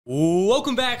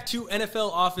Welcome back to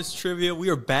NFL Office Trivia. We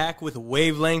are back with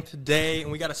Wavelength today, and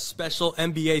we got a special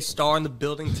NBA star in the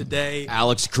building today.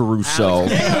 Alex Caruso.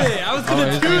 Damn it, I was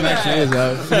going to do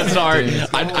that. Sorry,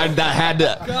 I had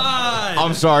to. God.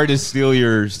 I'm sorry to steal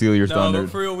your thunder.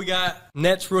 But for real, we got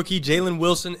Nets rookie Jalen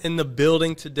Wilson in the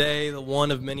building today, the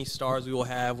one of many stars we will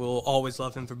have. We'll always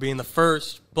love him for being the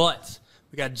first, but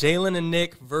we got Jalen and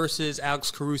Nick versus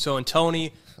Alex Caruso and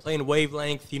Tony playing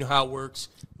Wavelength. You know how it works.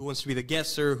 Who wants to be the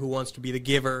guesser? Who wants to be the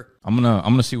giver? I'm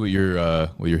gonna see what your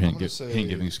hint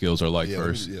giving skills are like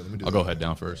first. I'll go head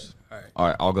down first. All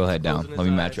right, I'll go head down. Let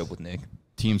me match up with Nick.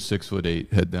 Team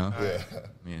 6'8", head down. Yeah,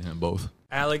 me and him both.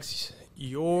 Alex,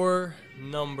 your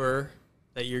number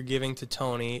that you're giving to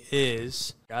Tony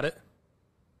is got it.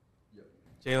 Yep.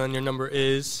 Jalen, your number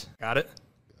is got it.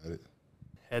 Got it.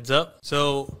 Heads up.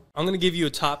 So I'm going to give you a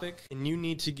topic, and you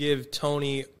need to give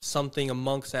Tony something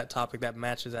amongst that topic that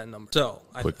matches that number. So,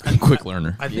 quick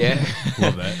learner. Yeah.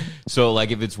 Love that. So,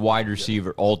 like, if it's wide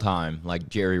receiver all time, like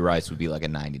Jerry Rice would be like a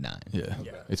 99. Yeah.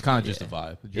 It's kind of just a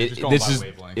vibe.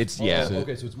 It's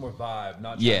okay, so it's more vibe,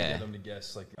 not trying to get them to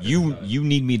guess. Like you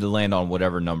need me to land on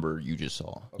whatever number you just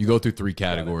saw. Okay. You go through 3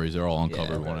 categories. They're all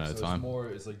uncovered one at a time.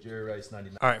 It's like Jerry Rice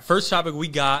 99. All right, first topic we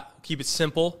got, keep it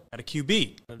simple, at a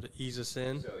QB. To ease us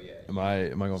in. So, yeah. Am I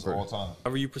going first? All time.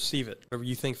 However you perceive it, whatever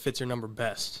you think fits your number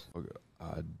best. Okay.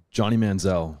 Johnny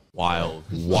Manziel. Wild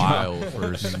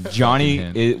first. Johnny,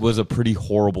 it was a pretty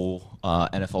horrible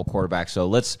NFL quarterback. So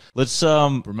let's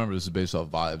remember this is based off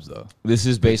vibes though. This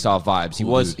is based off vibes.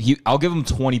 I'll give him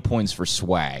 20 points for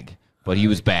swag, but he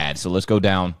was bad. So let's go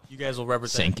down. You guys will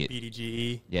represent Sink it.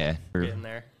 BDGE. Yeah, Getting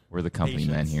there. we're the company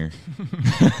men Patience. here.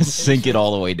 Sink it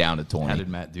all the way down to 20. How did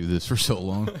Matt do this for so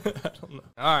long? I don't know.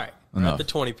 All right, we're at the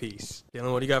 20 piece.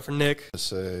 Dylan, what do you got for Nick? Let's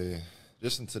say,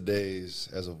 just in today's,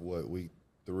 as of what, week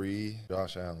 3,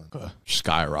 Josh Allen.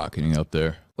 Skyrocketing up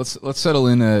there. Let's settle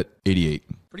in at 88.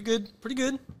 Pretty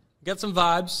good. Got some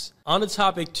vibes. On to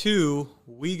topic 2,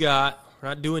 we're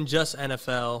not doing just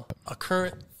NFL, a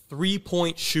current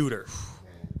 3-point shooter.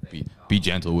 Be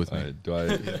gentle with me. Do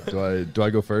I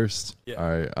go first? Yeah. All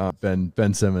right.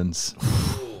 Ben Simmons.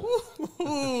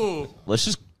 Let's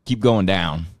just keep going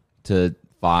down to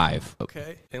 5.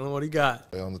 Okay. Dylan, what do you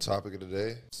got? On the topic of the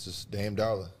day, it's just Dame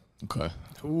Dollar. Okay.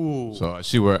 Ooh. So I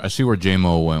see where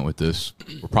J-Mo went with this.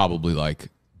 We're probably like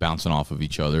bouncing off of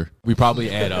each other. We probably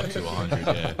add up to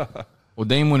 100. Yeah. Well,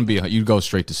 Dame wouldn't be. You'd go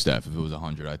straight to Steph if it was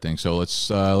 100, I think. So let's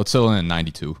settle in at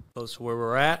 92. Close to where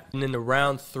we're at. And then the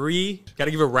round 3, got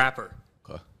to give a rapper.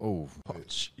 Okay. Oh,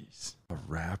 jeez. A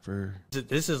rapper.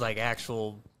 This is like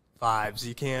actual vibes.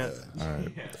 You can't. All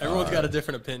right. Everyone's got a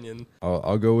different opinion.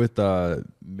 I'll go with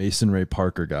Mason Ray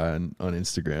Parker guy on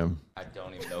Instagram. I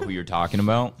don't even know who you're talking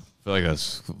about. I feel like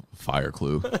that's a fire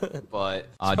clue. But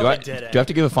probably do I dead have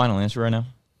to give a final answer right now?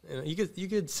 You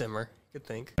could simmer. You could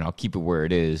think. And I'll keep it where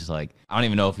it is. Like, I don't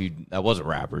even know if that was a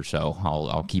rapper, so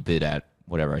I'll keep it at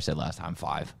whatever I said last time,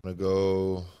 5. I'm gonna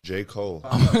go J. Cole.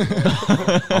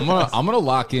 I'm gonna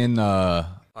lock in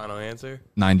Final answer.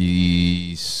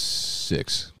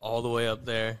 96. All the way up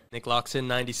there. Nick locks in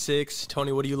 96.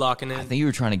 Tony, what are you locking in? I think you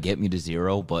were trying to get me to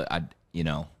 0, but we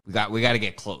got to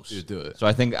get close. Just do it. So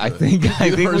I think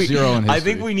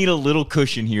we need a little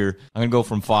cushion here. I'm gonna go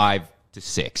from 5 to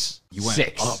 6. You went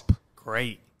 6. up.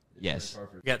 Great. Yes.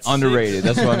 We got Underrated.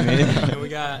 6. That's what I mean. And we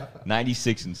got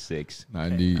 96 and 6.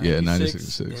 90. Yeah, 96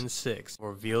 and 6. and 6.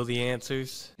 Reveal the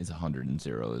answers. It's 100 and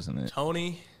 0, isn't it?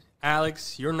 Tony,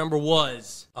 Alex, your number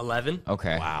was 11.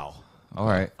 Okay. Wow. All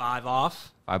right. 5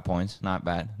 off. 5 points. Not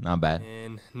bad. Not bad.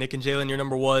 And Nick and Jalen, your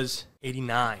number was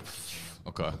 89.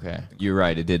 Okay. Okay. You're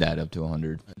right. It did add up to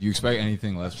 100. You expect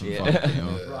anything less from fun?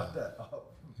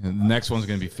 The next one's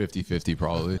gonna be 50-50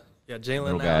 probably. Yeah, Jalen,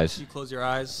 Little now guys. you close your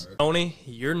eyes. Tony,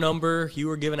 your number you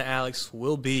were given to Alex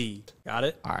will be. Got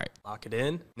it? All right. Lock it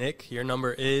in. Nick, your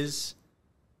number is.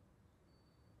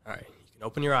 All right. You can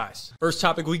open your eyes. First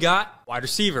topic we got wide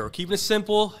receiver. We're keeping it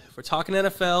simple. If we're talking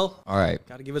NFL, All right.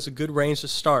 got to give us a good range to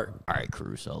start. All right,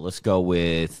 Caruso. Let's go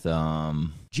with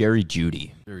Jerry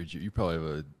Jeudy. You probably have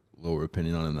a lower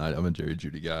opinion on him than I'm a Jerry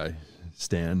Jeudy guy.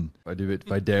 Stan,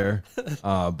 if I dare.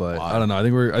 But I don't know. I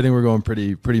think we're going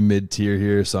pretty mid tier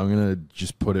here, so I'm gonna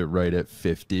just put it right at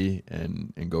 50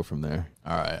 and go from there.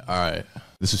 All right.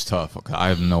 This is tough. Okay. I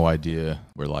have no idea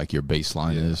where like your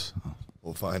baseline is.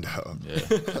 We'll find out. Yeah,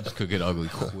 this could get ugly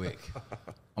quick.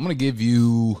 I'm gonna give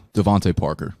you Devontae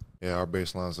Parker. Yeah, our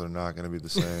baselines are not going to be the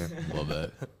same. Love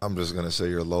that. I'm just going to say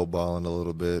you're lowballing a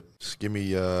little bit. Just give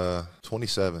me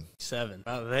 27. 7.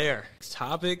 Out there. Next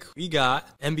topic, we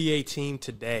got NBA team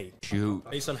today. Shoot.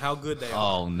 Based on how good they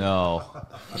are. Oh, no.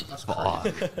 Fuck.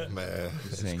 Man,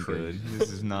 This ain't good.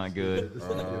 This is not good.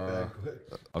 Okay.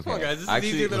 Come on, guys. This is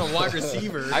easier than a wide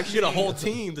receiver. Actually, get a whole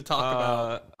team to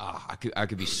talk about. I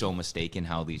could be so mistaken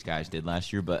how these guys did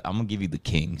last year, but I'm going to give you the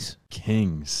Kings.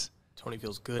 Kings. Tony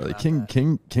feels good The about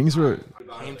that. Kings were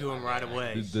Came to him right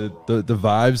away. the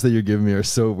vibes that you're giving me are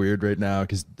so weird right now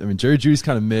because I mean Jerry Judy's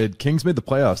kind of mid. Kings made the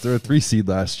playoffs. They were a 3 seed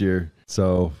last year,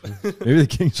 so maybe the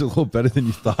Kings are a little better than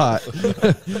you thought.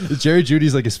 Jerry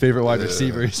Judy's like his favorite wide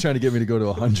receiver. He's trying to get me to go to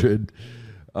 100.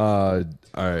 All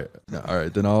right.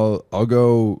 Then I'll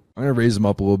go. I'm gonna raise them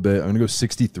up a little bit. I'm gonna go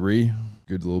 63.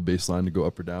 Good little baseline to go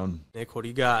up or down. Nick, what do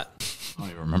you got? I don't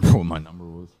even remember what my number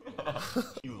was.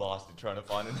 You lost it trying to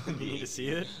find it. You need to see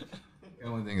it? The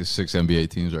only thing is 6 NBA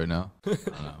teams right now.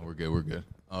 We're good. We're good.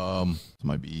 This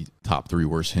might be top 3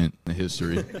 worst hint in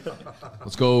history.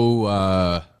 Let's go.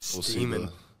 we'll see Steaming.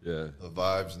 Yeah. the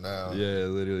vibes now. Yeah,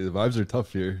 literally, the vibes are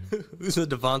tough here. Who's the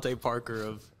Devontae Parker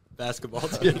of basketball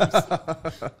teams?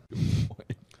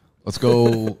 Let's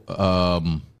go.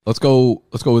 Let's go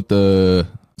with the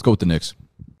Knicks.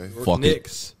 Fuck it.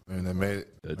 Knicks. And they made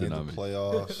That the did not mean-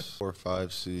 playoffs, 4 or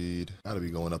 5 seed. Got to be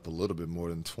going up a little bit more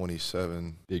than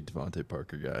 27. Big Devontae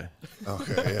Parker guy.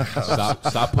 Okay, yeah.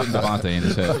 Stop putting Devontae in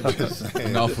his head.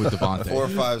 Enough with 4 or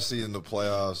Devontae. 5 seed in the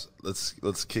playoffs.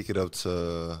 Let's kick it up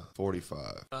to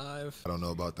 45. 5. I don't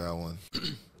know about that one.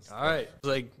 All right. It's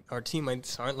like our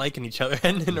teammates aren't liking each other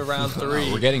heading into round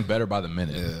 3. We're getting better by the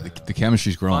minute. Yeah. The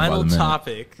chemistry's growing by the Final minute.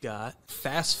 topic, got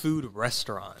fast food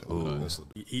restaurant. You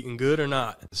eating good or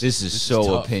not? This is so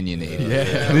tough. opinionated.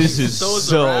 Yeah. This is So is the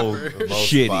so rapper. The most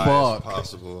shitty. biased Fuck.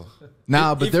 possible.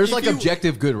 Nah, but If- there's if like you-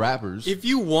 objective good rappers. If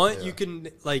you want, you can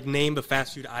like name a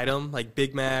fast food item like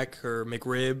Big Mac or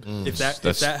McRib. If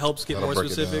that helps get That'll more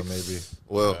break it down, specific. maybe.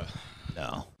 Well,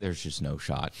 No, there's just no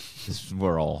shot. This is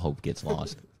where all hope gets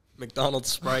lost. McDonald's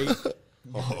Sprite.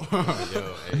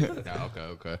 Okay.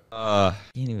 Can't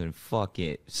even fuck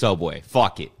it. Subway.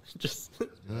 Fuck it. Just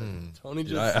Tony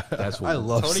just. That's what I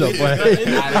love Tony Subway.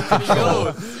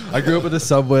 goes. I grew up with a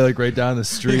Subway like right down the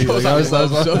street. Like, I was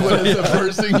Subway. That's the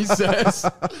first thing he says.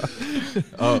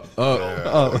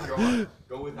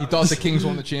 He thought the Kings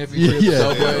won the championship. yeah,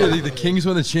 Subway. the Kings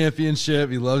won the championship.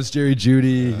 He loves Jerry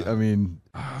Judy. I mean,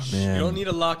 man, You don't need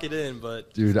to lock it in,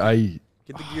 but dude,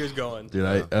 get the gears going.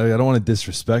 I don't want to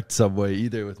disrespect Subway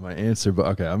either with my answer, but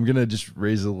okay, I'm gonna just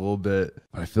raise it a little bit.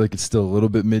 But I feel like it's still a little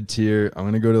bit mid tier. I'm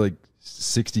gonna go to like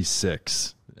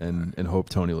 66 and hope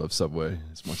Tony loves Subway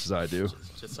as much as I do.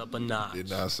 Just up a notch. did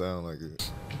not sound like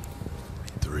it.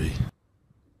 3.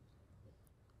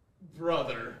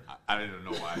 Brother. I didn't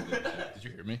know why I did that. Did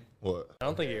you hear me? What? I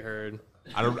don't think you heard.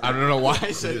 I don't know why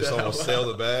I said You just that. almost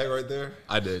sailed the bag right there?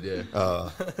 I did, yeah.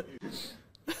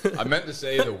 I meant to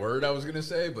say the word I was gonna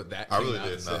say, but that I came really out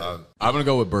didn't. instead. Nah, I'm gonna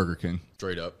go with Burger King,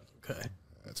 straight up. Okay.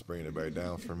 that's bringing it back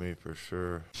down for me for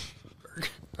sure. I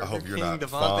Burger hope you're King, not Devontae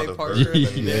fond of Parker, Burger and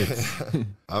King.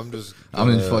 then I'm just. I'm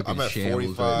in gonna- fucking I'm at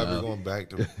shambles 45. right now. We're going back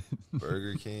to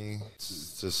Burger King.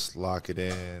 Just lock it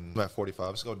in. I'm at 45.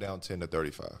 Let's go down 10 to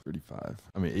 35. 35.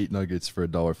 I mean, 8 nuggets for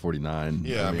 $1.49.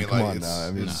 Yeah, I mean, come like, on it's- now.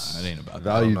 I mean, Nah, it ain't about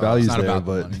value, that. value's It's not there, about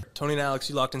the but money. Tony and Alex,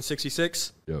 you locked in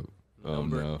 66. yo,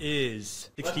 Number no. is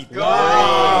 63.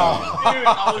 Wow.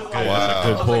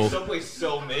 Good pull. Subway's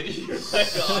so mid. You're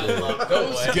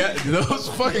like, Those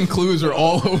fucking clues are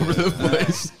all over the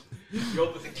place.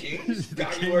 Go with the Kings. The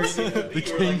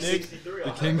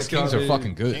Kings Kings are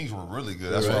fucking good. Kings were really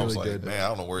good. That's why I was really like, good. man, I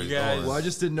don't know where he's guys- going. Well, I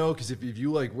just didn't know because if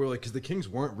you like were like because the Kings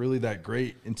weren't really that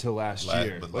great until last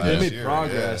year. but Like, last they made year,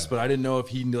 progress, yeah. but I didn't know if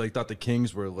he like thought the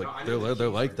Kings were like they're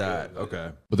like that. Okay,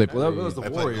 But they well that was the They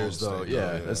played Warriors Golden though. State, Yeah,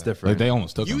 though, yeah. that's different. like they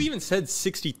almost took You them. even said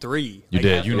 63. You Like,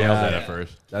 did. You nailed that Yeah. at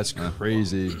first. That's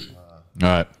crazy. All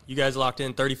right, You guys locked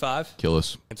in 35. kill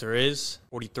us. Answer is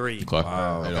 43. Okay.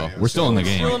 Wow. Right Okay, off. We're still in the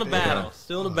game. Still in a battle.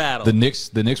 Still in a battle. The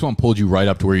Knicks one pulled you right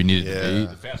up to where you needed to be. Yeah.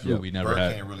 The fast food we never Burger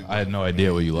had. King really I had no worked.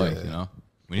 idea what you liked. Yeah. You know,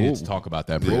 we needed to talk about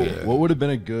that. Pretty good. What would have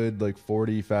been a good like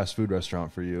 40 fast food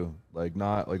restaurant for you? Like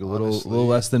not like a Honestly. little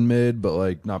less than mid, but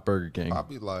like not Burger King.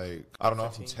 Probably like, I don't know.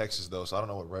 I'm from Texas, though, so I don't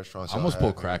know what restaurants I y'all almost have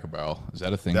pulled here. Cracker Barrel. Is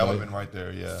that a thing? That buddy? would have been right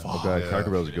there, yeah. Okay, Yeah. Cracker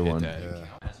Barrel's a good Hit one. that. Yeah.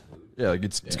 Yeah, like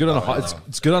it's good on a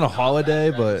it's good on a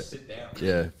holiday, but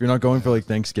yeah, if you're not going for like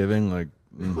Thanksgiving, like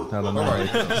I don't know.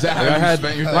 Like, Is that how I you had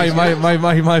spent your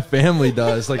Thanksgiving? my family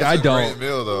does. Like I a don't. great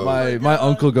meal, though. My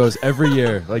uncle goes every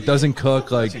year. Like doesn't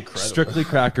cook. Like strictly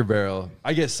Cracker Barrel.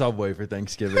 I get Subway for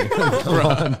Thanksgiving.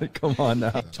 Come on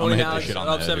now. Tony hit and Alex that shit on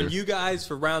up the head 7. here. You guys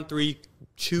for round 3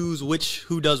 choose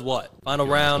who does what. Final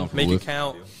round, make it with.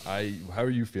 count. How are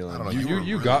you feeling? don't know, You you were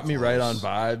you really got me right on close.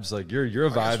 vibes. Like you're a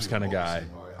vibes kind of guy.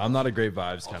 I'm not a great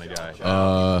vibes kind of guy.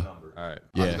 All right.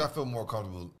 I think Yeah. I feel more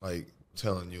comfortable like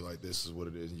telling you like this is what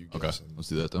it is and you Okay. guessing. Let's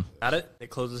do that then. Got it? It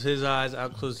closes his eyes,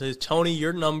 out closes his. Tony,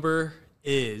 your number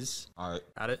is. All right.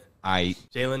 Got it? I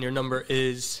Jalen, your number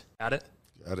is. Got it?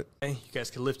 Got it. Okay, you guys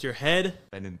can lift your head.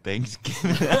 spending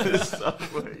Thanksgiving at the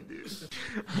Subway, dude.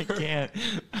 I can't.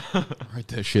 Write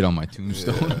that shit on my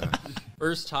tombstone.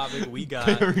 First topic we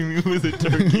got Bury me with a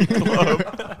turkey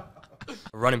club.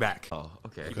 running back. Oh,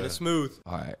 okay. Keep it smooth.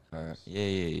 All right.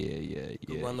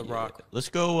 Yeah. Run the rock. Let's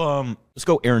go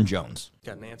Aaron Jones.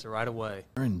 Got an answer right away.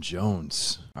 Aaron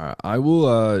Jones. All right. I will.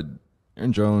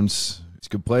 Aaron Jones. He's a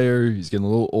good player. He's getting a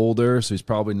little older, so he's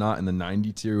probably not in the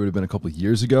 90 tier. Would have been a couple of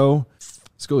years ago.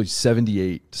 Let's go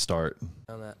 78 to start.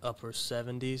 On that upper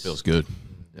 70s. Feels good.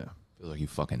 Yeah. Feels like you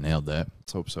fucking nailed that.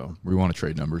 Let's hope so. We want to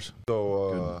trade numbers.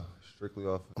 So strictly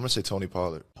off. I'm gonna say Tony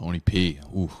Pollard. Tony P.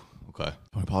 Ooh. Okay.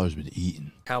 Tony Pollard's been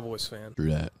eating. Cowboys fan.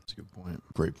 True that. That's a good point.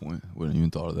 Great point. Wouldn't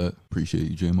even thought of that. Appreciate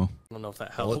you, J-Mo. I don't know if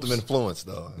that I want helps. them influence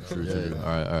though.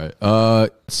 All right.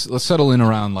 Let's settle in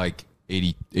around like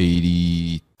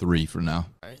 83 for now.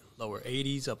 All right. Lower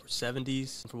 80s, upper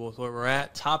 70s for both where we're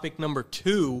at. Topic number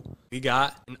 2, we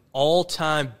got an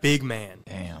all-time big man.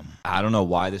 Damn. I don't know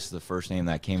why this is the first name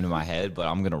that came to my head, but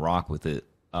I'm gonna rock with it.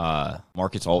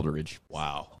 Marcus Aldridge.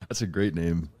 Wow. That's a great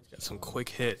name. Got some quick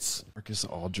hits. Marcus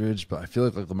Aldridge, but I feel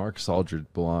like LaMarcus Aldridge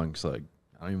belongs like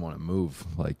I don't even want to move.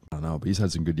 Like I don't know, but he's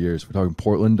had some good years. We're talking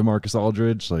Portland to Marcus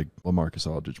Aldridge, like LaMarcus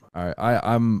Aldridge. All right,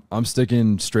 I'm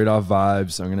sticking straight off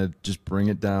vibes. I'm gonna just bring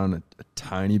it down a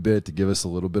tiny bit to give us a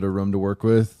little bit of room to work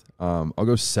with. I'll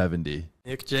go 70.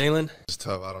 Nick, Jalen. It's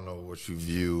tough. I don't know what you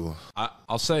view.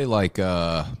 I'll say like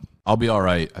I'll be all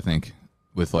right. I think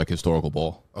with like historical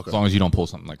ball, Okay. as long as you don't pull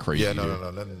something like crazy. Yeah, no,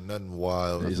 nothing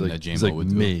wild. He's Nothing like, that he's J-Mo like would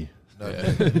do. me.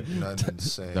 Nothing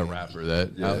insane. The rapper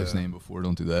that Alex named before.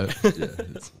 Don't do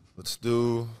that. Let's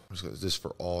do this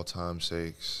for all time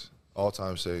sakes. All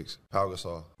time sakes. Pau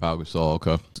Gasol. Pau Gasol.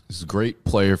 Okay, he's a great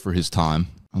player for his time.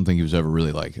 I don't think he was ever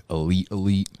really like elite.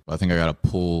 But I think I got to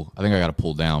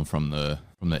pull down from the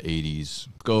 80s.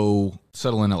 Go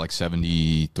settle in at like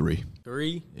 73.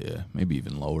 3, Yeah, maybe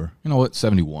even lower. You know what?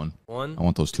 71. 1. I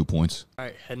want those 2 points. All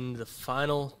right, heading to the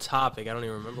final topic. I don't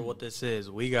even remember what this is.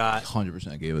 We got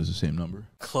 100% gave us the same number.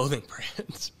 clothing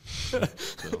brands.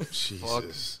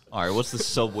 Jesus. All right, what's the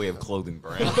Subway of clothing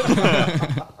brand?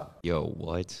 Yo,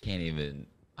 what? Can't even.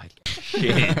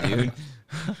 Shit, dude.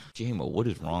 J-Mo, what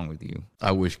is wrong with you?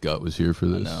 I wish Gut was here for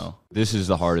this. No, this is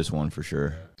the hardest one for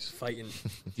sure. Just fighting.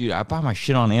 Dude, I buy my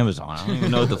shit on Amazon. I don't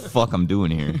even know what the fuck I'm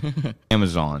doing here.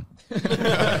 Amazon.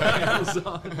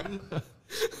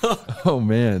 Oh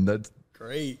man, that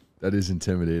Great. is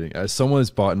intimidating. As someone that's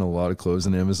bought in a lot of clothes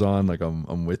on Amazon, like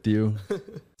I'm with you.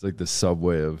 It's like the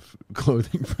Subway of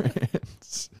clothing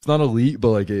brands. It's not elite, but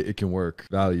like it can work.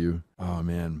 Value. Oh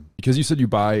man, because you said you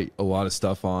buy a lot of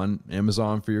stuff on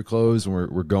Amazon for your clothes, and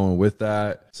we're going with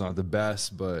that. It's not the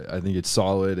best, but I think it's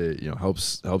solid. It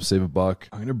helps save a buck.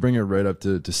 I'm gonna bring it right up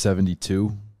to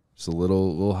 72. Just a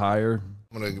little higher.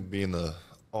 I'm gonna be in the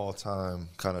all-time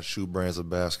kind of shoe brands of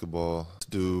basketball. Let's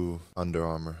do Under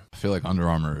Armour. I feel like Under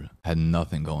Armour had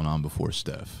nothing going on before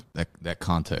Steph. That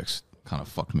context kind of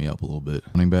fucked me up a little bit.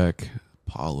 Running back,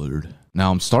 Pollard.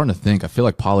 Now I'm starting to think, I feel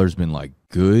like Pollard's been like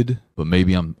good, but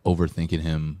maybe I'm overthinking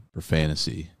him for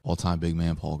fantasy. All-time big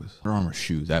man, Paul Gasol. Under Armour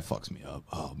shoes, that fucks me up.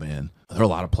 Oh man. Are there a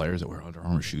lot of players that wear Under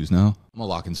Armour shoes now? I'm gonna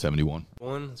lock in 71.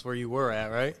 1, that's where you were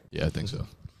at, right? Yeah, I think so.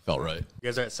 Felt right. You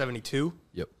guys are at 72.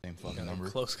 Yep. Same fucking number.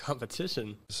 Close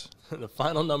competition. The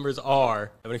final numbers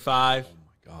are 75.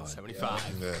 God. 75.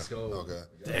 Yeah. Okay.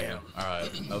 Damn. All right.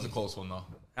 That was a close one though.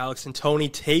 Alex and Tony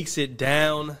takes it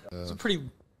down. It's a pretty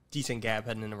decent gap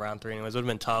heading into round 3 anyways. Would have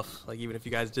been tough. Like even if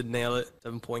you guys did nail it,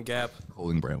 7-point gap.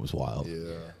 Clothing brand was wild.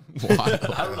 Yeah. Wild.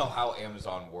 I don't know how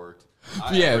Amazon worked.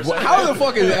 Yeah, how the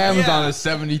fuck is Amazon at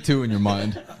 72 in your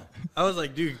mind? I was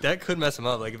like, dude, that could mess him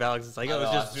up. Like if Alex is like, oh,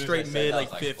 it's just straight mid, like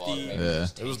 50. Yeah.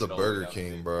 It was the Burger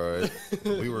King, bro.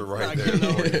 We were right there.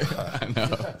 I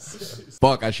know.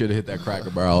 Fuck, I should have hit that Cracker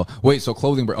Barrel. Wait, so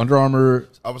clothing brand, Under Armour,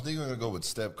 I was thinking we were gonna go with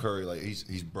Steph Curry. Like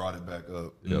he's brought it back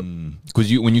up.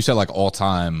 because when you said like all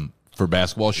time for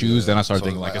basketball shoes, then I started So,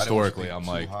 thinking like I didn't want historically, to I'm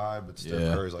think like, too high, but Steph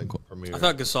yeah. Curry's like premier. I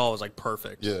thought Gasol was like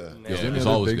perfect. Yeah. Nailed Yeah. it.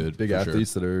 Gasol was big, good, Big for sure.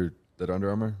 athletes that are Under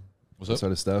Armour. What's up?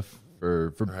 Outside of Steph.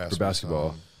 for There has to be basketball.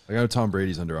 some. I know Tom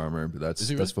Brady's Under Armour, but that's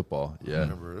he really? football. I Yeah.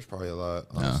 remember there's probably a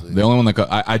lot. No. Honestly, The only one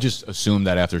that I just assumed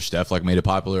that after Steph like made it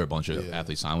popular, a bunch of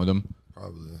athletes signed with him.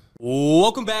 probably.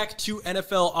 Welcome back to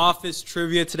NFL Office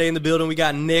Trivia. Today in the building, we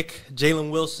got Nick, Jalen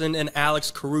Wilson, and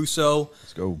Alex Caruso.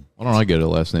 Let's go. Why don't I get a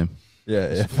last name?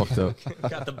 Yeah. Fucked up.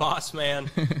 Got the boss man.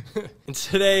 And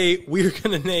today, we're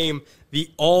going to name the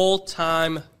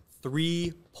all-time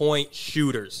three-point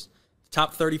shooters.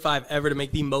 Top 35 ever to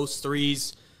make the most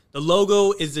threes. The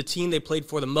logo is the team they played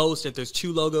for the most. If there's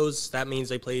two logos, that means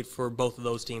they played for both of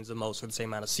those teams the most for the same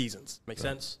amount of seasons. Make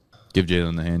sense? Give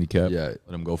Jalen the handicap. Yeah.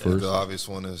 Let him go first. The obvious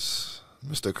one is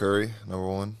Mr. Curry, number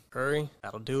one. Curry,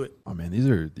 that'll do it. Oh man, these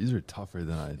are tougher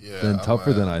than Yeah,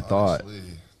 tougher than I thought.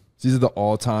 honestly. These are the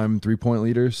all-time 3-point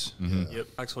leaders. Yep.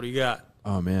 Alex, what do you got?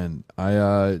 Oh man,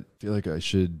 I feel like I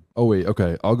should. Oh wait,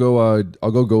 okay. I'll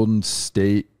go Golden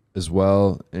State as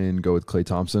well and go with Klay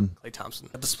Thompson. Klay Thompson.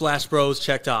 Got the Splash Bros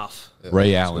checked off.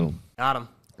 Ray Allen. Got him.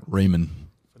 Raymond.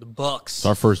 For the Bucks. It's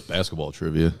our first basketball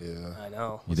trivia. Yeah. I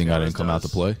know. You think I didn't come out to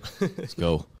play? Let's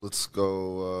go. Let's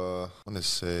go. I'm gonna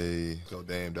say go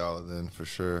Dame Dollar then for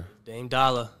sure. Dame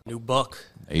Dollar, new buck.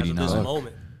 As of 89. this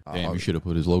moment. Damn, you should have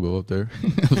put his logo up there.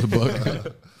 The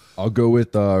buck. I'll go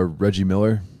with Reggie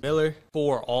Miller. Miller,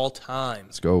 4 all time.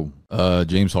 Let's go.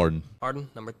 James Harden. Harden,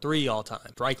 number 3 all time.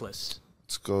 Strike list.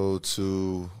 Let's go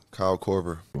to Kyle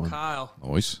Korver. Kyle.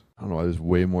 Noise. I don't know why there's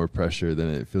way more pressure than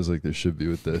it feels like there should be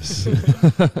with this.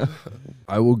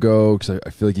 I will go because I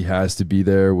feel like he has to be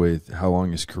there with how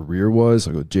long his career was.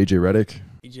 I'll go JJ Redick.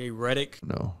 DJ Redick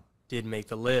No, did make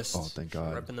the list. Oh, thank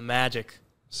God. Repping the Magic.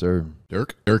 sir.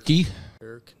 Dirky.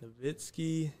 Dirk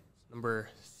Nowitzki, number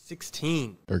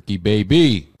 16. Dirky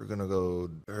baby. We're gonna go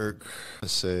Dirk.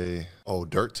 Let's say. Oh,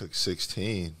 Dirk took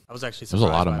 16. I was actually There's surprised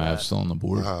a lot of by Mavs that. still on the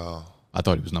board. Wow. I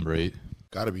thought he was number 8.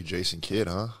 Got to be Jason Kidd,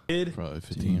 huh? Kid, Probably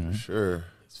 15, right? Sure.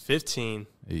 it's 15.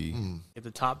 Hey. Get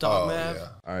the top dog, Oh Mav. yeah.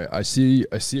 All right, I see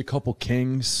a couple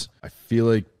Kings. I feel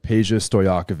like Peja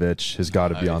Stojakovic has got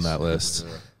to be on Nice. that list.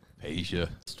 Peja.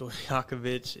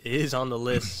 Stojakovic is on the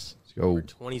list. Let's go.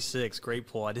 26. Great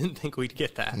pull. I didn't think we'd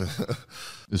get that.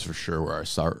 This is for sure where I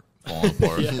start falling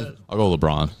apart. Yeah. I'll go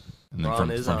LeBron. And then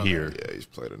LeBron is from on here. Yeah, he's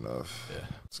played enough. Yeah.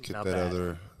 Let's get not that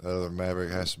bad. other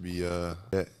Maverick has to be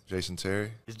Jason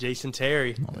Terry. It's Jason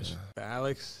Terry. Always.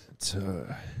 Alex.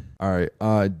 All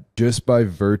right. Just by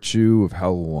virtue of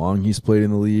how long he's played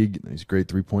in the league, he's a great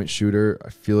 3-point shooter. I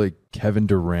feel like Kevin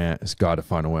Durant has got to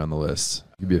find a way on the list.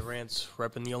 He'd be a Durant's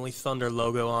repping the only Thunder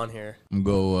logo on here. I'm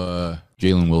going to go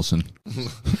Jalen Wilson.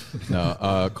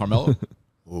 No, Carmelo.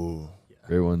 Ooh.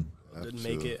 great one. Didn't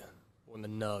make it on the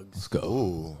Nugs. Let's go.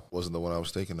 Ooh. Wasn't the one I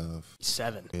was thinking of.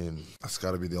 7. And that's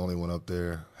got to be the only one up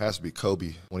there. Has to be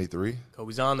Kobe, 23.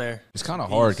 Kobe's on there. It's kind of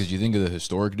hard because you think of the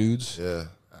historic dudes, Yeah.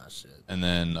 Ah, shit. and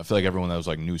then I feel like everyone that was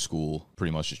like new school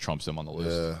pretty much just trumps them on the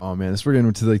list. Yeah. Oh man, this we're getting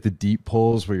into like the deep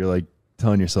pulls where you're like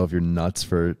telling yourself you're nuts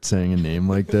for saying a name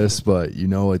like this, but you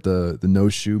know, like the no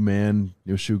shoe man,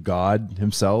 no shoe god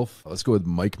himself. Let's go with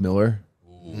Mike Miller.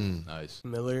 Ooh, nice.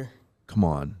 Miller. Come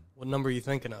on. What number are you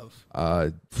thinking of?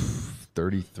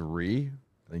 33.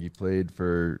 I think he played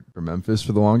for Memphis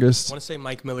for the longest. I want to say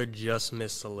Mike Miller just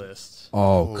missed the list.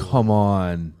 Oh, come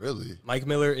on. Really? Mike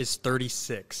Miller is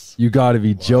 36. You got to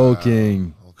be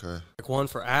joking. Okay. Pick one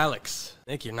for Alex.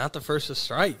 Nick, you're not the first to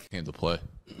strike. Came to play.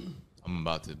 I'm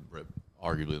about to rip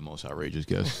arguably the most outrageous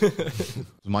guess. This was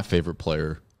my favorite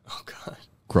player Oh, God.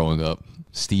 growing up.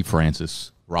 Steve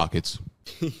Francis, Rockets.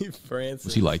 Francis.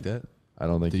 Was he like that? I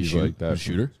don't think Did he he's shoot? like that. Was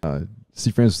he a shooter?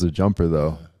 Steve Francis was a jumper,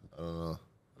 though.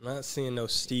 I'm not seeing no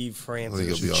Steve I think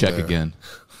Francis. he'll be on Check there. again.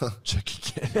 Check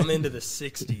again. I'm into the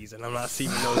 60s, and I'm not seeing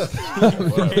no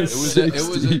Steve Francis. It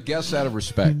was a guess out of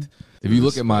respect. If you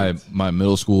look at my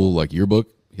middle school like yearbook,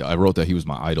 I wrote that he was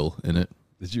my idol in it.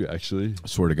 Did you actually? I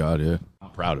swear to God, yeah. I'm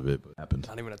proud of it, but it happened.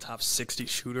 Not even a top 60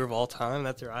 shooter of all time.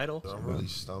 That's your idol. I'm really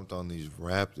stumped on these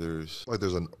Raptors. Like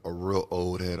there's a real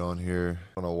old head on here.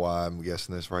 I don't know why I'm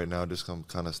guessing this right now. Just I'm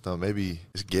kind of stumped. Maybe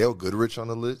is Gail Goodrich on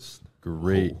the list?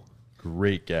 Great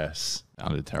guess.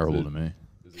 Sounded terrible to me.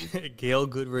 Gail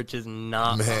Goodrich is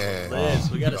not Man. on the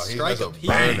list. We got to No, he strike has a piece.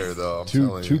 burner though. I'm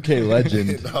telling you. 2K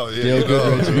legend. No, yeah, Gail you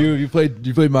know. Goodrich.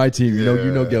 You played my team. You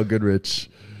know Yeah. Gail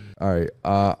Goodrich. All right.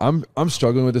 I'm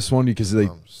struggling with this one because like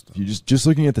you just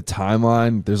looking at the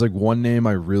timeline, there's like one name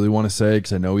I really want to say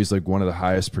because I know he's like one of the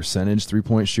highest percentage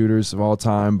 3-point shooters of all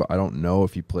time, but I don't know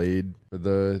if he played for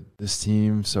this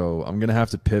team, so I'm gonna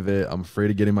have to pivot. I'm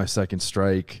afraid of getting my second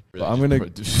strike. But I'm gonna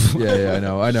yeah, I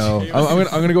know. I'm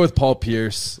gonna go with Paul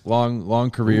Pierce. Long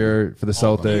career for the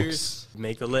Paul Celtics. Pierce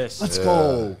make the list. Let's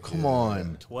go. Come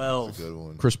on. 12. Good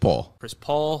one. Chris Paul. Chris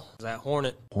Paul is that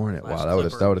Hornet. Hornet. Slash Wow, that would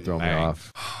have Clipper. thrown me Bang.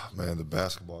 off. Man, the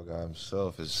basketball guy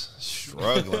himself is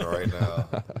struggling right now.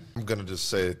 I'm gonna just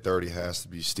say 30 has to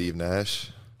be Steve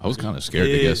Nash. I was kind of scared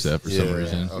to guess that for some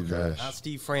reason. Okay. Not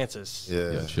Steve Francis.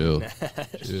 Yeah. Chill.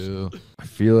 Chill. I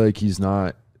feel like he's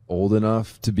not old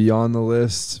enough to be on the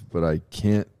list, but I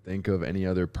can't think of any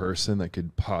other person that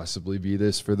could possibly be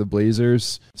this for the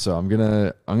Blazers. So I'm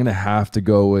gonna have to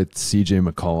go with CJ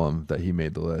McCollum that he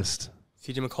made the list.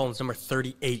 CJ McCollum's number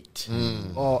 38.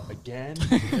 Oh, again?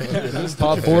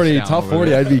 top 40, top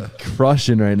 40. I'd be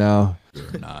crushing right now.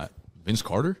 You're not. Vince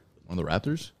Carter on the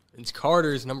Raptors. Vince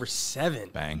Carter's number 7.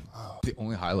 Bang. The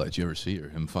only highlights you ever see are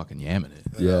him fucking yamming it.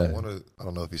 Yeah. I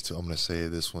don't know if he's too. I'm gonna say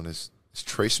this one is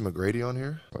Tracy McGrady on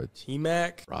here.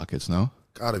 T-Mac, Rockets, no?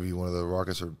 Gotta be one of the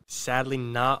Rockets. Or sadly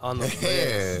not on the list.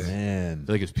 man, I Man.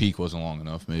 feel like his peak wasn't long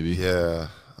enough, maybe. yeah.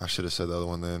 I should have said the other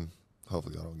one then.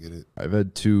 Hopefully, I don't get it. I've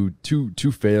had two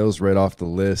fails right off the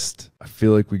list. I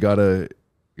feel like we gotta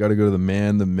go to the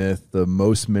man, the myth, the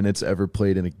most minutes ever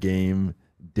played in a game,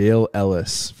 Dale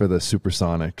Ellis for the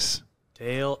Supersonics.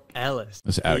 Dale Ellis.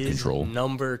 That's out of is control.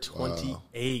 Number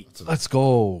 28. Let's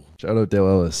go. Shout out Dale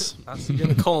Ellis. Not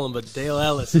CJ McCollum, but Dale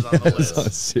Ellis is on the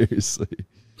list. Seriously.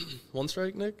 One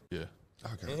strike, Nick? Yeah. I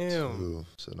got Damn. 2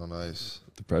 sitting on ice.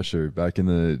 The pressure back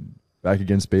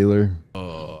against Baylor.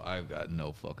 Oh, I've got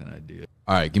no fucking idea.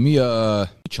 All right, give me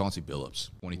Chauncey Billups,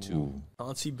 22.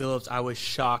 Chauncey Billups, I was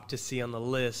shocked to see on the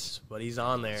list, but he's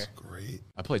on there Great.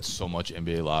 I played so much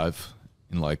NBA Live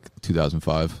in like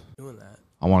 2005. doing that.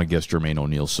 I want to guess Jermaine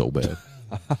O'Neal so bad.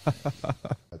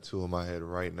 Got 2 in my head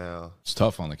right now. It's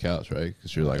tough on the couch, right?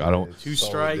 Because you're like, I don't. Two So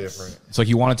strikes. different. It's like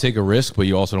you want to take a risk, but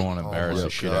you also don't want to embarrass my the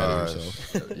shit out of gosh.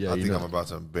 yourself. Yeah, I you think know. I'm about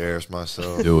to embarrass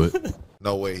myself. Do it.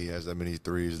 No way he has that many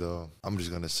threes, though. I'm just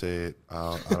going to say it.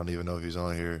 I don't even know if he's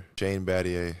on here. Shane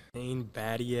Battier. Shane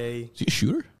Battier Is he a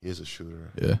shooter? He is a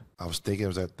shooter. Yeah. I was thinking it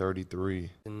was at 33.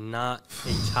 not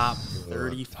a top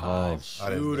 35 I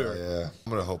didn't, shooter. yeah.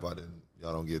 I'm going to hope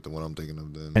y'all don't get the one I'm thinking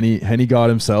of then. Henny God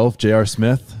himself, J.R.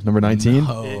 Smith, number 19. It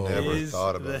Never is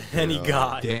thought about the it, Henny yeah.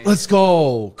 God. Let's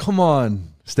go. Come on.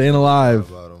 Staying alive.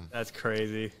 About him. That's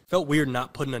crazy. Felt weird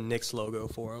not putting a Knicks logo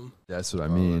for him. That's what I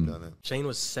I've mean. done it. Shane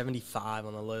was 75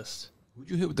 on the list. Who'd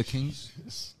you hit with the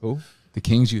Kings? Oh, The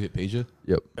Kings, you hit Peja?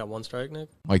 yep. Got one strike, Nick.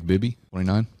 Mike Bibby,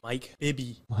 29? Mike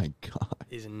Bibby My God.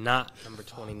 is not number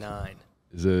 29.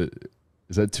 Is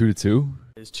that 2-2?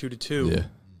 It's 2-2. Yeah.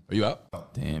 Are you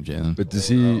out? Damn, Jalen. But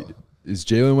is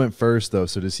Jalen went first though,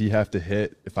 so does he have to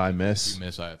hit if I miss? If you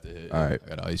miss, I have to hit. All right. I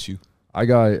got to ice you. I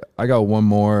got one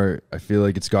more. I feel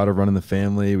like it's got to run in the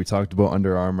family. We talked about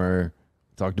Under Armour.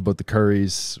 Talked about the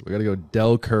Currys. We got to go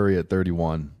Del Curry at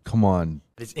 31. Come on.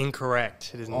 It is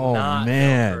incorrect. It is Oh, not.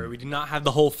 man. Del Curry. We do not have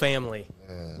the whole family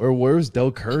Where's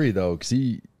Del Curry though? Because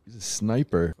he's a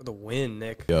sniper. for the win,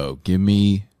 Nick. Yo, give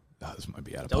me. Oh, this might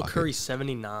be out of Del pocket. Curry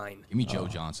 79. Give me Joe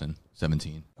Johnson,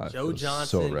 17. Joe Johnson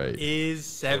So right. is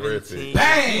 17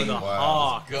 Terrific. for the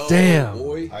Hawks. Damn.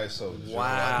 ISO.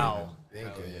 Wow.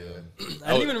 Thinking,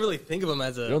 I didn't even really think of him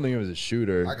as I a. don't think it was a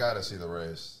shooter. I got to see the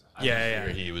race. Yeah.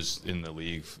 He was in the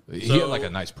league. He So, had like a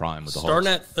nice prime with the Starting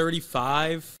Hawks. at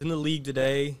 35 in the league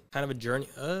today, kind of a journey.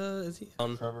 Is he?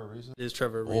 Trevor Ariza? It is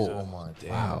Trevor Ariza. Oh, my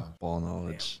damn. Wow. Ball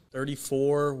knowledge.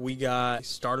 34, we got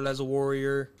started as a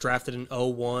Warrior, drafted in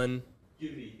 01.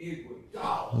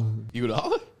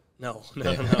 Iguodala? No.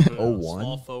 01?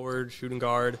 Small forward, shooting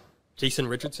guard. Jason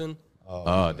Richardson.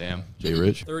 Oh, damn. Jay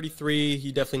Rich. 33,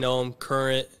 you definitely know him.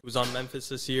 Current, was on Memphis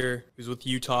this year. He was with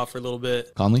Utah for a little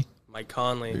bit. Conley? Mike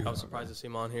Conley. I was surprised to see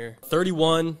him on here.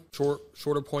 31,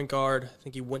 shorter point guard. I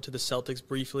think he went to the Celtics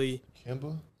briefly.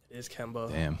 Kemba? It is Kemba.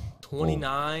 Damn.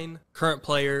 29, current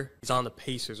player. He's on the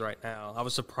Pacers right now. I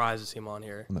was surprised to see him on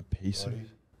here. On the Pacers.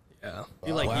 Yeah. I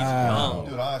feel like he's young.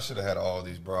 Dude, I should have had all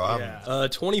these, bro. Yeah.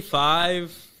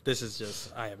 25, this is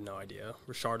just, I have no idea.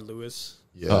 Rashard Lewis.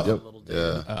 Yeah. A little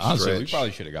different. Honestly, we Stretch.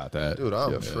 probably should have got that. Dude,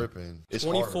 I'm tripping. It's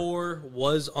 24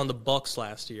 was on the Bucks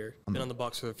last year. Been on the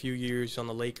Bucks for a few years. On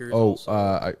the Lakers. Oh,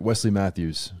 also. Wesley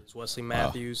Matthews. It's Wesley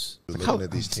Matthews. Looking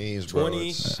at these teams, bro, 20.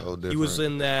 it's so different. He was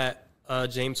in that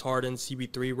James Harden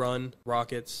CB3 run.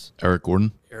 Rockets. Eric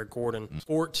Gordon? Eric Gordon.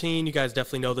 14. You guys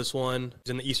definitely know this one.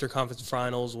 He's in the Eastern Conference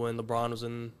Finals when LeBron was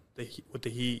in with the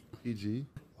Heat. PG.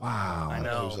 Wow. I He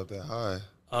know. was up that high.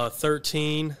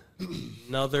 13.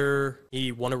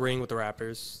 He won a ring with the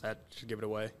Raptors. That should give it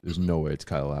away. There's no way it's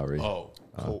Kyle Lowry. Oh.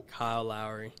 Kyle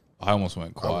Lowry. I almost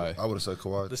went Kawhi. I would have said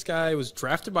Kawhi. This guy was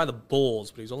drafted by the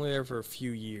Bulls, but he was only there for a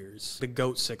few years. The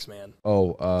GOAT 6-man.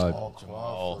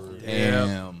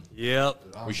 Damn. Yep.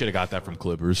 We should have got that from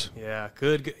Clippers. Yeah,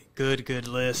 good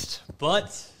list.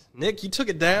 But, Nick, you took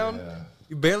it down.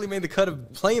 You barely made the cut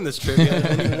of playing this trivia, and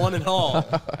then you won it all.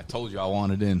 I told you I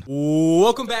wanted in.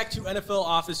 Welcome back to NFL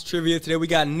Office Trivia. Today we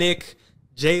got Nick,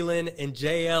 Jalen, and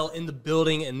JL in the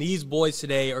building, and these boys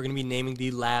today are going to be naming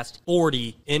the last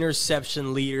 40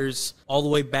 interception leaders all the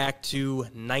way back to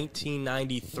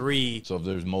 1993. So if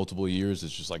there's multiple years,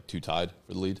 it's just like 2 tied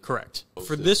for the lead? Correct.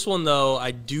 For this one, though,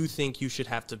 I do think you should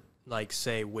have to,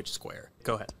 say which square.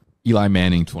 Go ahead. Eli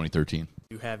Manning, 2013.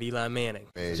 You have Eli Manning.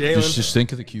 Just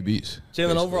think of the QBs.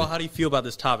 Jalen, overall, how do you feel about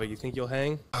this topic? You think you'll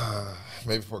hang?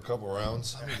 Maybe for a couple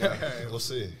rounds. We'll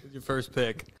see. Who's your first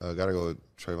pick? Gotta go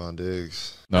with Trayvon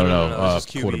Diggs. No. it's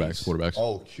just QBs. Quarterbacks.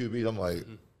 Oh, QB. I'm like,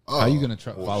 oh, How are you going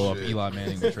to follow shit. up Eli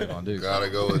Manning with Trayvon Diggs? Gotta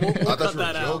go with. I thought cut you were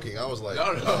that out. joking. I was like,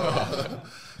 no.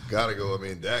 Gotta go. I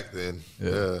mean, Dak then.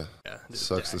 Yeah.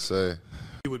 Sucks to say.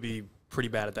 We would be pretty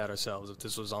bad at that ourselves if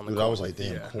this was on the Dude, call. I was like,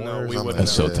 damn, corners. No, we I'm wouldn't. like,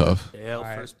 That's so tough. JL, All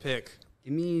right. first pick.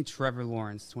 Give me Trevor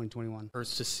Lawrence, 2021.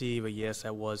 First to see, but yes,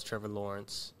 that was Trevor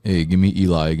Lawrence. Hey, give me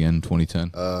Eli again, 2010.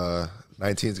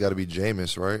 19's got to be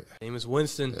Jameis, right? Name is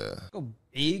Winston. Yeah. Go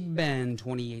Big Ben,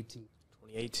 2018.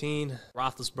 2018,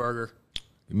 Roethlisberger.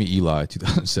 Give me Eli,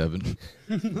 2007.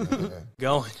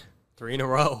 Going. 3 in a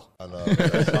row. I know.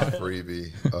 That's a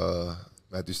freebie.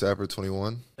 Matthew Stafford,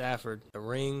 21. Stafford, the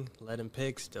ring, let him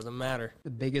picks, doesn't matter. The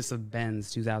biggest of Ben's,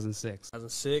 2006.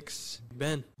 2006,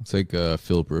 Ben. I'll take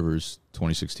Phillip Rivers,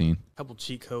 2016. Couple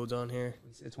cheat codes on here.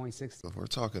 We said 2016. If we're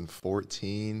talking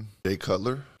 14, Jay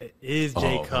Cutler. It is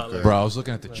Jay Cutler. okay. Bro, I was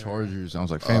looking at the Chargers. I was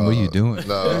like, fam, what are you doing?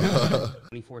 No.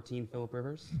 2014, Phillip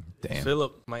Rivers. Damn.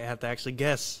 Phillip might have to actually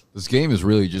guess. This game is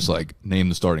really just like name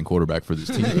the starting quarterback for this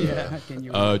team. Yeah, can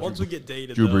you Once we get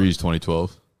dated, Drew though. Brees,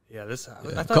 2012. Yeah, this. I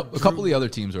A thought couple of the other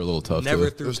teams are a little tough. never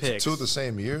too. threw There's picks. 2 of the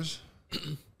same years.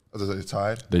 Are they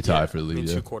tied? They tied for the I lead. mean,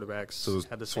 Yeah. 2 quarterbacks. So it was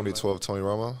had the same 2012, Tony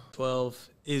Romo. amount. 12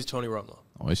 is Tony Romo.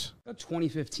 Nice.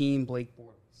 2015, Blake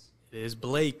Bortles. It is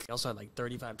Blake. He also had like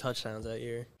 35 touchdowns that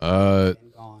year. And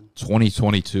gone.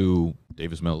 2022,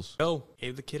 Davis Mills Go.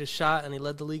 Gave the kid a shot, and he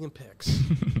led the league in picks.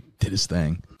 did his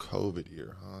thing. COVID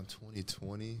year, huh?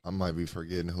 2020. I might be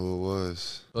forgetting who it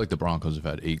was. I feel like the Broncos have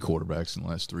had 8 quarterbacks in the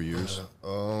last 3 years.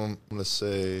 I'm gonna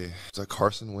say, is that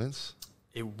Carson Wentz?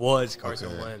 It was Carson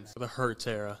Okay. Wentz. The Hurts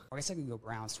era. I guess I could go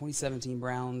Browns. 2017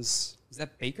 Browns. Is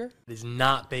that Baker? It is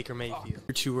not Baker Mayfield.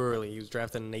 You're too early. He was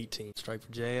drafted in 18. Strike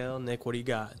for JL. Nick, what do you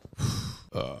got?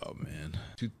 Oh man,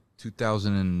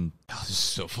 2000 and this is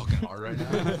so fucking hard right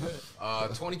now.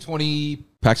 2020,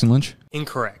 Paxton Lynch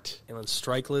Incorrect. Jalen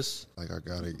strikeless. Like I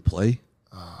gotta. play.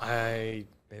 I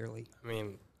Barely.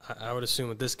 mean, I would assume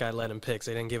with this guy led him picks,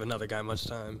 they didn't give another guy much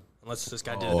time. Unless this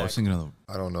guy did Oh, I that. was thinking of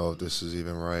I don't know if this is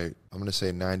even right. I'm gonna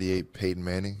say 98 Peyton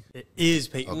Manning. It is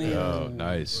Peyton Okay. Manning. oh,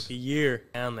 nice. Rookie year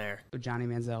down there. So Johnny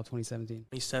Manziel, 2017.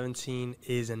 2017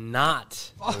 is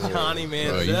not Johnny you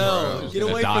Manziel. was Get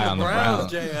gonna away die from on the the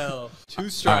Browns, Browns. JL. 2 All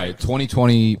right, strikes.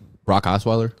 2020, Brock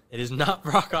Osweiler. It is not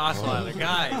Brock Osweiler.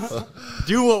 Guys,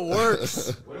 do what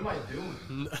works. What am I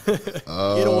doing?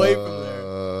 Get away from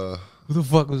there. Who the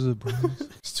fuck was it, bro?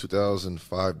 It's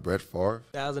 2005 Brett Favre.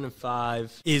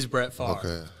 2005 is Brett Favre.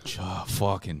 Okay,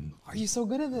 Fucking. Are you so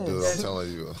good at dude, this? I'm telling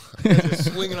you.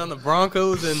 Just swinging on the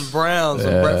Broncos and Browns,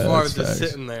 and Yeah, Brett Favre that's just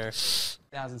facts. sitting there.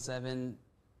 2007,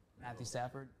 Matthew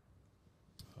Stafford.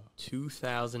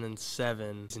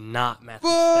 2007 is not Matthew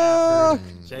Stafford.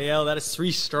 JL, that is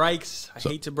 3 strikes. I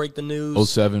hate to break the news.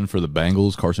 07 for the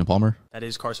Bengals, Carson Palmer. That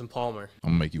is Carson Palmer.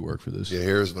 I'm gonna make you work for this. Yeah,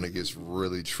 here's when it gets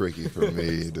really tricky for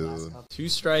me, dude. 2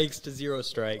 strikes to 0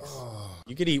 strikes.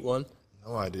 You could eat one.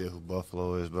 No idea who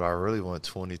Buffalo is, but I really want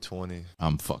 2020.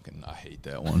 I hate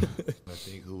that one. I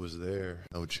think who was there?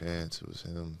 No chance. It was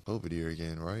him. COVID year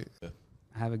again, right?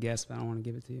 I have a guess, but I don't want to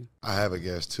give it to you. I have a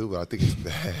guess too, but I think it's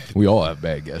bad. We all have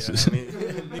bad guesses. I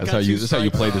mean, That's how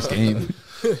you play this game.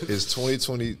 Is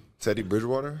 2020 Teddy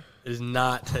Bridgewater? It is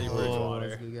not Teddy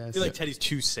Bridgewater. that's a good I guess. feel like Teddy's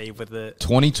too safe with it.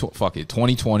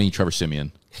 2020, Trevor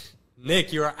Simeon.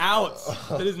 Nick, you're out.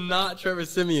 That is not Trevor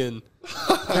Simeon.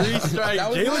 3 strikes.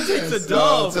 Jalen takes a No,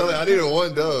 I'm dub. telling you, I needed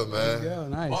 1 dub, man. Oh,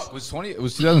 nice. It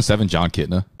was 2007, John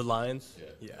Kitna. The Lions?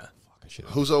 Yeah.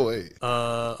 Who's 08?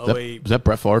 08. Was that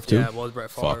Brett Favre too? Yeah, it was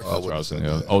Brett Favre. Fuck, that's what I was would've said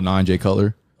thinking. that. 09, Jay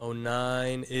Cutler.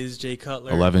 09 is Jay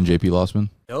Cutler. 11, JP Lossman.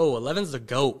 No, 11's the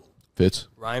GOAT. Fitz.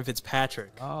 Ryan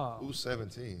Fitzpatrick. Oh, Who's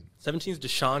 17? 17's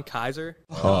Deshaun Kaiser.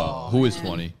 Who is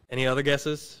 20? Any other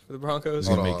guesses for the Broncos?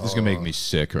 This is gonna make me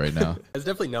sick right now. I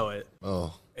definitely know it.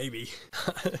 Oh, Maybe.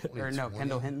 Or no,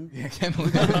 Kendall Hinton.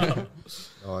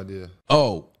 No idea.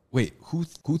 Oh, wait. Who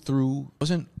threw?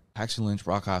 Wasn't Paxton Lynch,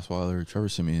 Brock Osweiler, Trevor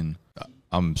Siemian?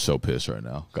 I'm so pissed right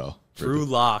now. Go. Drew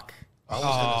Lock. I was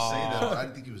gonna say that, but I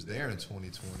didn't think he was there in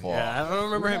 2020. Yeah, I don't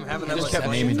remember him having that much. Kept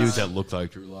naming dudes that looked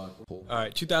like Drew Lock. All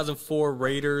right, 2004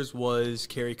 Raiders was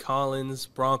Kerry Collins.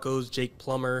 Broncos, Jake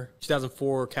Plummer.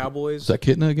 2004 Cowboys. Is that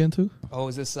Kitna again too? Oh,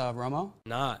 is this Romo?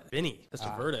 Not Vinny. That's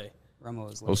Verde.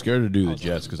 Romo is. I was scared to do the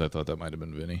Jets because I thought that might have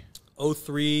been Vinny.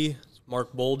 03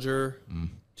 Mark Bolger.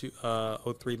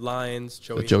 03 Lions.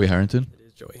 Joey Harrington. It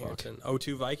is Joey Harrington.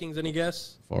 02 Vikings. Any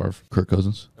guess? Favre. Kirk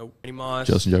Cousins. Nope. Randy Moss.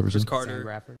 Justin Jefferson. Chris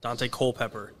Carter. Dante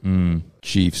Culpepper.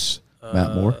 Chiefs.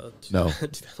 Matt Moore. No.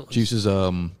 Chiefs is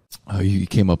he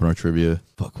came up in our trivia.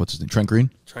 Fuck, what's his name? Trent Green.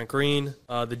 Trent Green.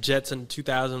 The Jets in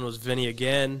 2000 was Vinny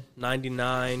again.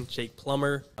 99 Jake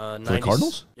Plummer. For the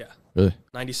Cardinals? Yeah. Really?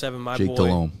 97 my Jake boy.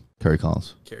 Delhomme. Kerry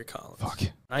Collins. Kerry Collins. Fuck.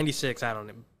 96 I don't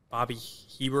know. Bobby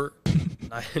Hebert.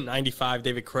 95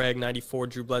 David Craig. 94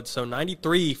 Drew Bledsoe.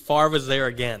 93 Favre was there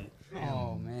again.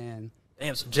 Oh man.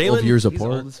 Damn, so 12 years Jalen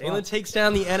apart. Jalen takes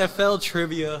down the NFL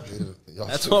trivia.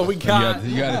 That's what we got.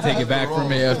 You got to take it back from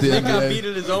me after He the got beat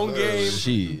in his own game.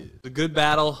 Shit. It's a good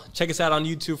battle. Check us out on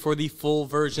YouTube for the full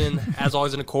version. As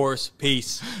always, in the course.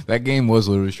 Peace. That game was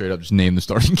literally straight up just name the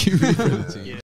starting QB for the team.